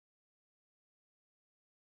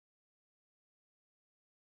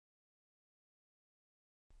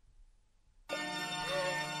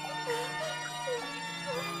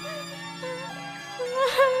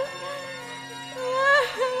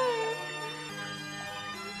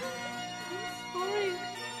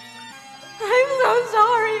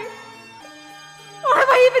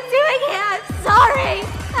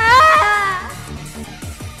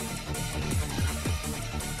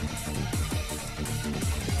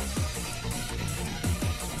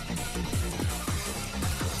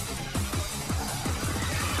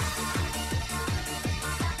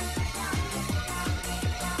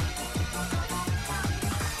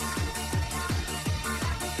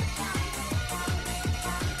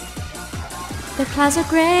The clouds are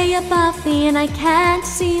grey above me and I can't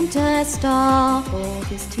seem to stop all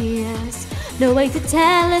these tears. No way to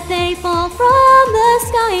tell if they fall from the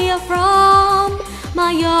sky or from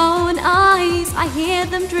my own eyes. I hear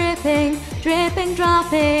them dripping, dripping,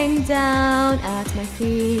 dropping down at my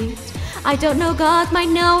feet. I don't know, God might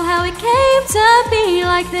know how it came to be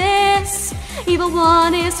like this. Either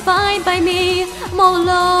one is fine by me. I'm all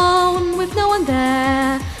alone with no one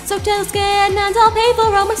there. Soaked to the skin and I'll pay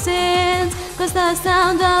for all my sins, 'cause the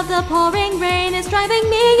sound of the pouring rain is driving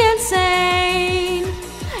me insane.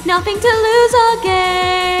 Nothing to lose or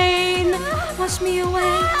gain. Wash me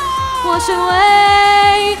away, wash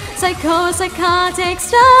away. Psychotic,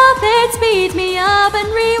 stop it, speed me up and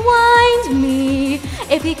rewind me.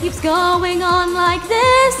 If he keeps going on like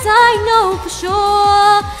this, I know for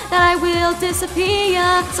sure that I will disappear.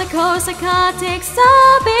 Psychotic,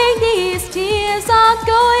 stopping these tears aren't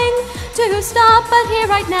going to stop. But here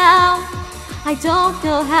right now, I don't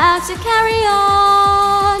know how to carry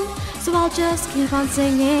on, so I'll just keep on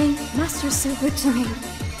singing. Master's so good to me.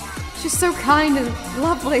 She's so kind and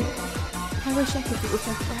lovely. I wish I could be with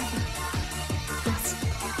her forever. Yes,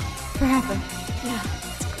 forever. Yeah.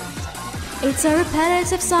 It's a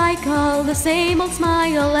repetitive cycle, the same old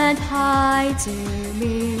smile and hi to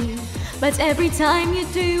me. But every time you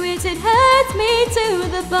do it, it hurts me to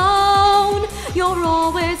the bone. You're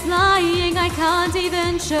always lying, I can't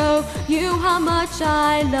even show you how much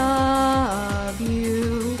I love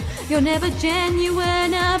you. You're never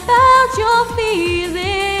genuine about your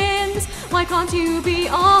feelings. Why can't you be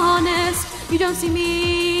honest? You don't see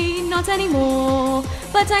me, not anymore.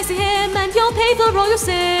 But I see him and you'll pay for all your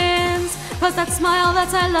sins. 'Cause that smile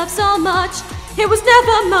that I love so much, it was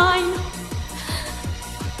never mine.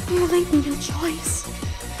 You leave me no choice.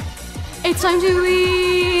 It's time to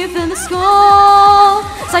even the score.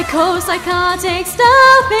 Psychotic,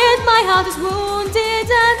 stop it. My heart is wounded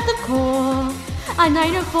at the core. And I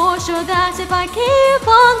know for sure that if I keep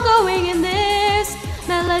on going in this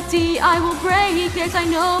melody, I will break it. I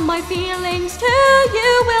know my feelings to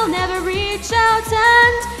you will never reach out,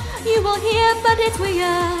 and you will hear, but it's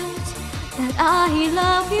weird that I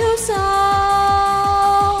love you so.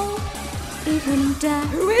 Even in death.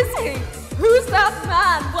 Who is he? Who's that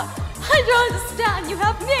man? What? I don't understand. You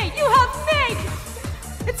have me. You have me.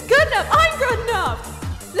 It's good enough. I'm good enough.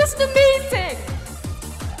 Listen to me sing.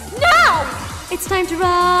 Now! It's time to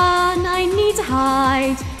run. I need to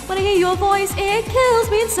hide. When I hear your voice, it kills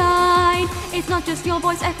me inside. It's not just your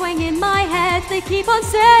voice echoing in my head. They keep on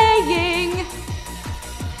saying,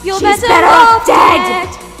 you're better off dead.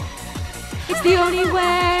 It's the only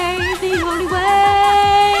way, the only way.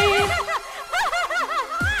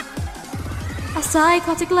 A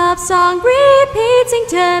psychotic love song repeating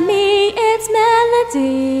to me its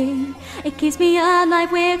melody. It keeps me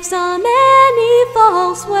alive with so many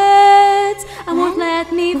false words. I won't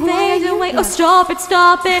let me fade away. Oh, stop it, 'cause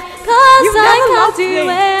I can't do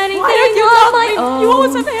anything on my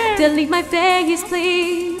own. Delete my face,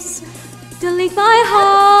 please. Delete my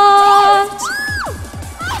heart.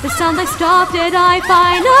 This time I stopped it, I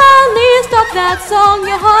finally stopped that song,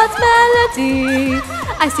 your heart's melody.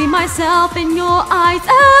 I see myself in your eyes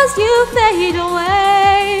as you fade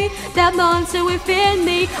away. That monster within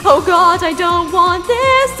me, oh God, I don't want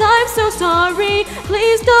this, I'm so sorry.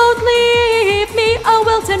 Please don't leave me a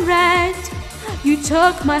wilted red. You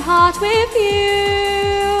took my heart with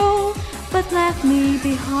you, but left me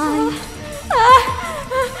behind.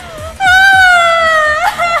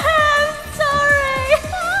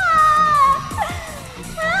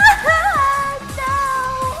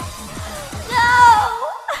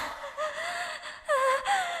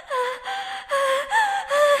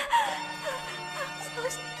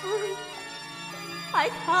 I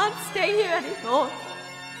can't stay here anymore.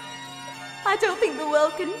 I don't think the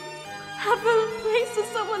world can have a place for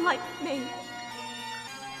someone like me.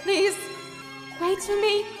 Please, wait for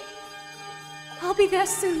me. I'll be there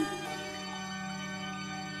soon.